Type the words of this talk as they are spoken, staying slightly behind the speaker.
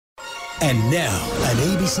And now, an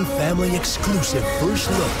ABC Family exclusive first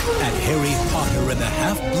look at Harry Potter and the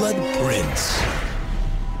Half-Blood Prince.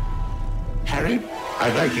 Harry,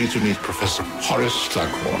 I'd like you to meet Professor Horace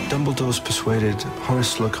Slughorn. Dumbledore's persuaded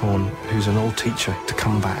Horace Slughorn, who's an old teacher, to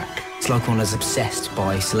come back. Slughorn is obsessed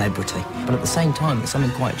by celebrity, but at the same time, there's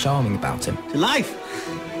something quite charming about him. To life!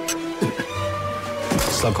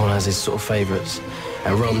 Slughorn has his sort of favourites,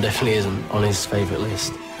 and Ron definitely isn't on his favourite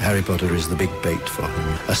list. Harry Potter is the big bait for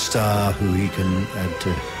him, a star who he can add to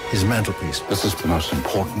his mantelpiece. This is the most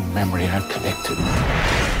important memory I've collected.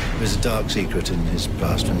 There's a dark secret in his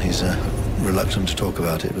past, and he's reluctant to talk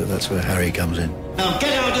about it, but that's where Harry comes in. Now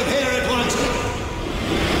get out of here at once!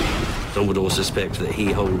 Dumbledore suspects that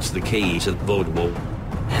he holds the key to the Voldemort.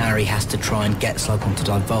 Harry has to try and get Slughorn to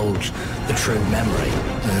divulge the true memory.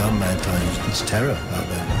 There are mad times. It's terror out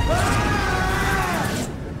there.